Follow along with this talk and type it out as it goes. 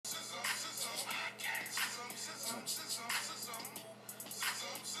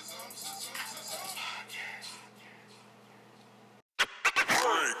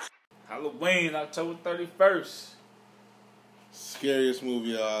Halloween, October 31st. Scariest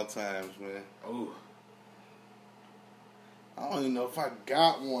movie of all times, man. Ooh. I don't even know if I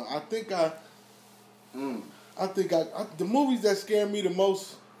got one. I think the movies that scare me the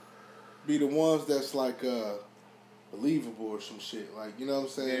most be the ones that's like believable or some shit. Like, you know what I'm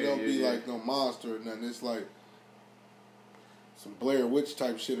saying? It don't be like no monster or nothing. It's like some Blair Witch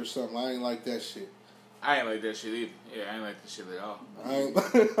type shit or something. I ain't like that shit. I ain't like that shit either. Yeah, I ain't like that shit at all. I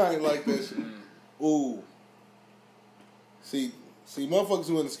ain't like that shit. Ooh. See, motherfuckers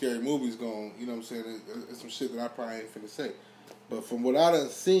who in the scary movies going, you know what I'm saying? It's some shit that I probably ain't finna say. But from what I done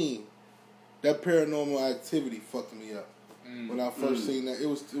seen, that Paranormal Activity fucked me up. When I first seen that, it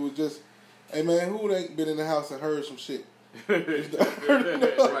was just, hey man, who ain't been in the house and heard some shit? Right.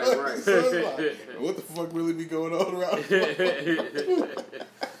 So it's like, what the fuck really be going on around here?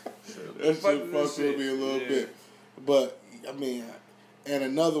 That shit fucked with me a little bit. But, I mean, and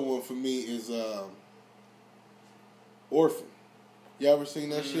another one for me is Orphan. You ever seen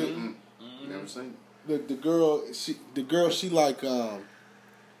that shit? Never seen it. The girl, she like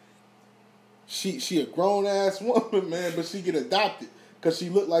she a grown ass woman, man, but she get adopted because she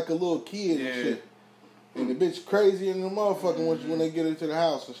look like a little kid and shit. And the bitch crazy than the motherfucker when they get into the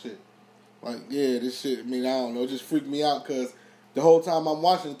house and shit. Like, yeah, this shit. I mean, I don't know, it just freaked me out because the whole time I'm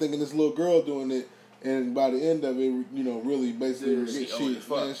watching, thinking this little girl doing it, and by the end of it, you know, really basically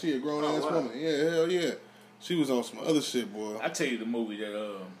she a grown ass woman. Yeah, hell yeah. She was on some other shit, boy. I tell you the movie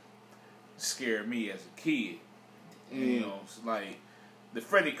that scared me as a kid. You know, it's like the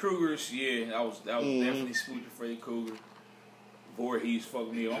Freddy Kruegers. Yeah, I was definitely spooked with Freddy Krueger. Voorhees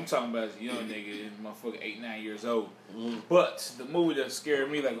fucked me up. I'm talking about as a young nigga, motherfucker 8, 9 years old. But the movie that scared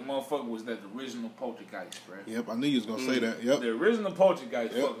me like a motherfucker was that original Poltergeist, bro. Yep, I knew you was gonna say that. Yep. The original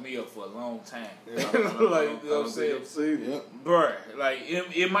Poltergeist fucked me up for a long time. Like, you know what I'm saying? Yep. Bruh, like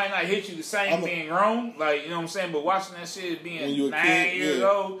it might not hit you the same being grown, like, you know what I'm saying, but watching that shit being 9 years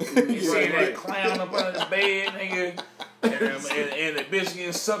old, you seeing that clown up under the bed, nigga, and the bitch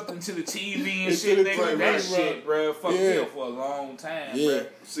getting sucked into the TV and shit, nigga, that shit, bruh, fucked me up for a long time, bruh.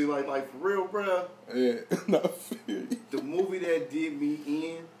 See, like for real, bruh. Yeah. The movie that did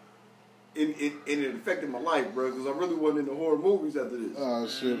me and it affected my life, bro, because I really wasn't into horror movies after this. Oh,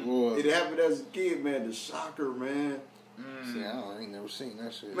 shit, boy. It happened as a kid, man. The Shocker, man. See, I ain't never seen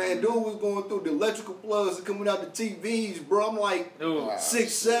that shit. Man, dude was going through the electrical plugs and coming out the TVs, bro. I'm like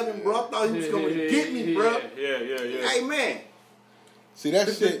 6, 7, bro. I thought he was going to get me, bro. Yeah. Hey, man. See,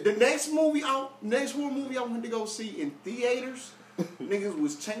 that shit. The next horror movie I went to go see in theaters, niggas,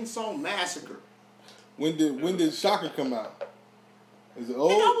 was Chainsaw Massacre. When did Shocker come out? Is it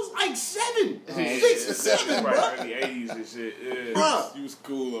old? I was like 7, 6 or 7, bro. Early 80s and shit. Yeah. Bruh. You was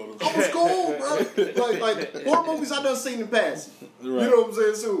cool on I was cool, bro. Like horror movies I done seen in the past. Right. You know what I'm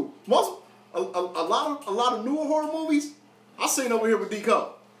saying? So a lot of newer horror movies I seen over here with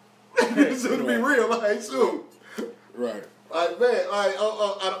D-Cup. So to be real, like, so. Right. Like, man, like,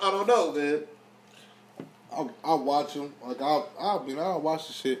 I don't know, man. I watch them. Like, I'll watch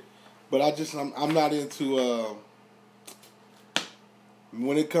the shit, but I'm not into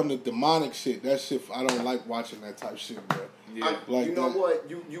when it comes to demonic shit. That shit, I don't like watching that type shit, bro. Yeah. Like, you know what?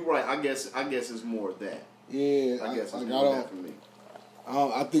 You right. I guess it's more of that. Yeah, I guess it's like, more of that for me.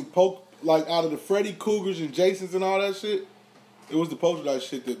 I think like out of the Freddy Kruegers and Jasons and all that shit, it was the Poltergeist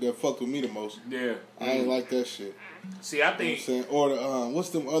shit that fucked with me the most. Yeah. I ain't like that shit. See, I think, you know what I'm saying? Or the what's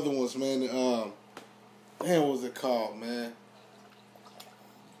them other ones, man? Damn, what was it called, man?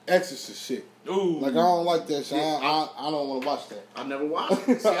 Exorcist shit. ooh, Like, I don't like that shit. I don't want to watch that. I never watched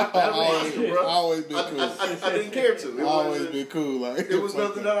it. See, I never watched it, bro. I always been cool. I didn't care to. I always been cool. Like, It was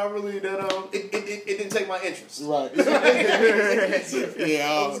nothing that I really it didn't take my interest. Right. It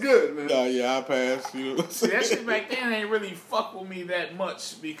was good, man. Yeah, I passed. You know. see, that shit back then ain't really fuck with me that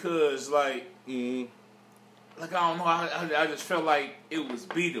much because, like, like, I don't know, I just felt like it was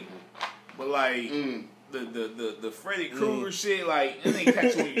beatable. But, like, the Freddy Krueger shit, like, it ain't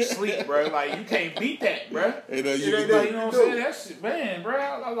catch you when you sleep, bro. Like, you can't beat that, bro. You know, You know what I'm saying? That shit, man, bro.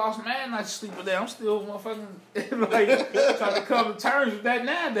 I lost mad nights sleep with that. I'm still motherfucking, like, trying to come to terms with that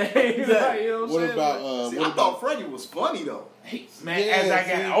nowadays. Like, you know what I'm saying? I thought Freddy was funny, though. Man, Yeah, as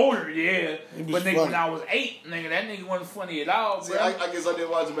I got older, He was but nigga, funny. when I was 8, nigga, that nigga wasn't funny at all, See, bro. I guess I didn't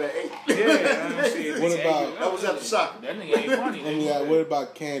watch him at 8. Yeah, shit, What nigga, about- That was after Shocker. that nigga ain't funny. I mean, Nigga. what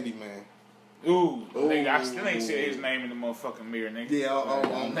about Candyman? Ooh, nigga, I still ain't said his name in the motherfucking mirror, nigga. Yeah, I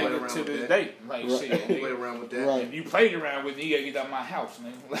don't play Nigga, around to with this that. day, like Right. shit. I don't play Nigga. around with that. Right. If you played around with it, you gotta get out my house,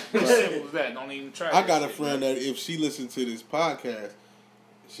 nigga. Like, simple as that. Don't even try. I that got a shit, friend bro. that if she listened to this podcast,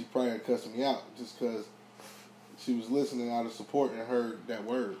 she probably cussed me out just because she was listening out of support and heard that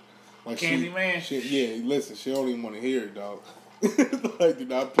word. Like Candyman? Yeah, listen, she don't even want to hear it, dog. Like, do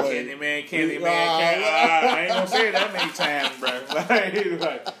not play. Candyman. I ain't gonna say it that many times, bro.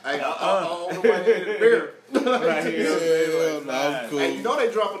 Like, I don't know why they did beer. right here. I'm cool. Hey, you know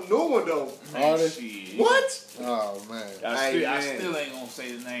they dropping a new one though. Man, Shit. What? Oh man. I still ain't gonna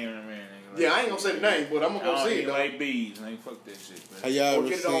say the name of the man. Like, Yeah, I ain't gonna say the name, but I'm gonna go see it though. Like bees, man. Fuck that shit, man. Have y'all Or ever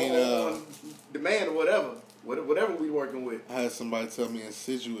get it seen? on demand or whatever we working with. I had somebody tell me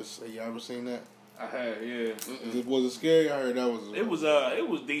Insidious. Have y'all ever seen that? I had, yeah. Was it scary? I heard that was. It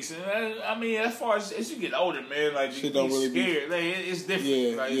was decent. I mean, as far as you get older, man, like Shit you don't really scared. Like, it's different.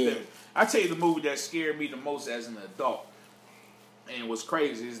 Yeah, like, it's yeah. different. I tell you, the movie that scared me the most as an adult, and what's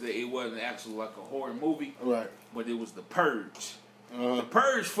crazy is that it wasn't actually like a horror movie, Right. but it was The Purge. The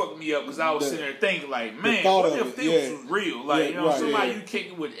Purge fucked me up because I was sitting there thinking, like, man, thought what of if it, this yeah. was real? Like, Yeah, you know, right, somebody yeah. you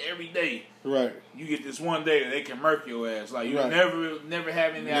kicking with every day. Right. You get this one day that they can murk your ass. Like, you Right. never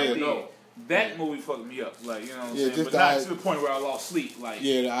have any Yeah, idea. no. That movie fucked me up. Like, you know what I'm Yeah, saying? just But not to the point where I lost sleep. Like,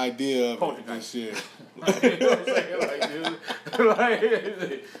 Yeah, the idea of it and Poltergeist. shit. like, you know what I'm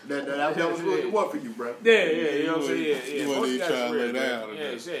saying? That was really the one for you, bro. Yeah, you know what I'm saying? Yeah. You wouldn't even Poltergeist try to is real, lay bro. down.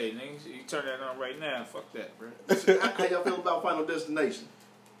 Yeah, shit, nigga. You turn that on right now. Fuck that, bro. How y'all feel about Final Destination?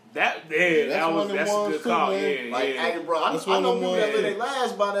 That's one of them a ones good too, call. man. Yeah, Like, yeah. hey, bro, I That's know one of them people that ones. live their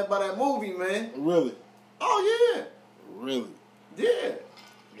lives by that movie, man. Really? Oh yeah, Really? yeah.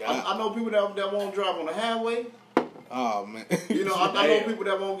 Yeah. I know people that won't drive on the highway. Oh man. You know, I know people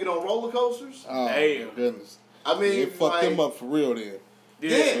that won't get on roller coasters. Oh Damn. my goodness. I mean, It fucked them up for real then.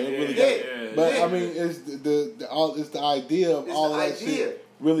 Yeah, yeah. But Yeah. I mean, it's it's the idea of It's all the of that idea. shit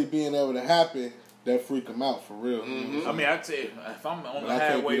really being able to happen that freak them out for real. Mhm. I mean, I tell you, if I'm on But the I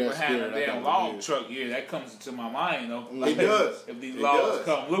can't highway be that behind a scared. I damn don't log believe. truck, yeah, that comes into my mind, though. It does. If these It logs does.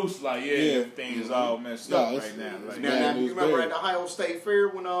 come loose, like, yeah, Yeah. everything is all messed No, up it's- right now. Like, it's Now, bad you news remember bears. at the Ohio State Fair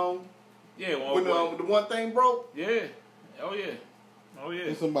when yeah, well, the one thing broke? yeah, oh yeah,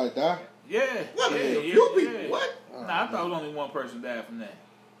 Did somebody die? yeah. What? yeah, A yeah, few yeah. people. What? Nah, I thought it was only one person died from that.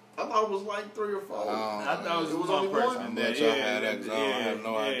 I thought it was like 3 or 4. I thought it was only one person. one? that, I'm glad y'all had that, 'cause I don't have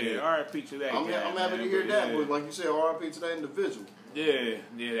no idea. R.I.P. to that I'm guy. happy to man, hear but that, yeah. but like you said, RIP to that individual.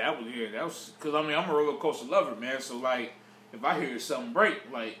 That was because I mean I'm a roller coaster lover, man. So like, if I hear something break,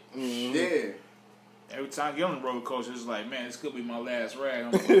 like Yeah. every time I get on the roller coaster, it's like, man, this could be my last ride.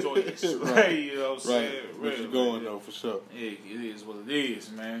 I'm gonna enjoy this, Right. right? You know what I'm Right. saying? Where you going though, for sure. Yeah, it is what it is,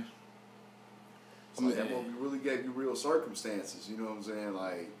 man. It's like that movie really gave you real circumstances, you know what I'm saying?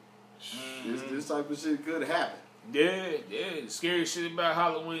 Like, this type of shit could happen. Yeah. The scary shit about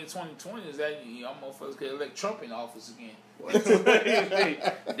Halloween 2020 is that y'all motherfuckers could elect Trump in office again.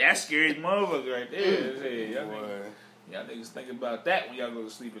 That's scary as motherfucker right there. Yeah, y'all niggas think about that when y'all go to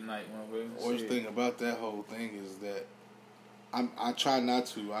sleep at night, motherfucker. Worst thing about that whole thing is that I try not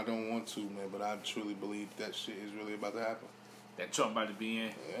to. I don't want to, man, but I truly believe that shit is really about to happen. That Trump about to be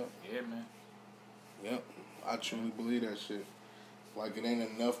in. Yeah. Man. Yep. I truly believe that shit. Like, it ain't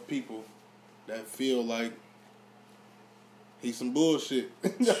enough people that feel like he's some bullshit.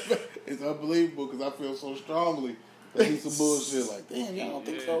 It's unbelievable because I feel so strongly that he's some bullshit. Like, damn, y'all don't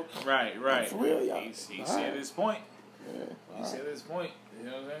think so? Right. Like, for real, y'all. He said his point. Yeah. He said his point. You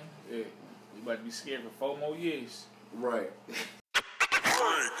know what I'm saying? Yeah. We about to be scared for 4 more years. Right.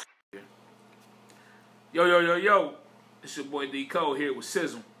 Yo. It's your boy D Cole here with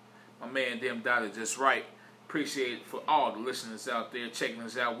Sizzle. My man Dem Dottie Just Right. Appreciate it for all the listeners out there checking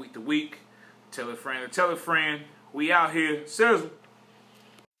us out week to week. Tell a friend to tell a friend. We out here. Sizzle.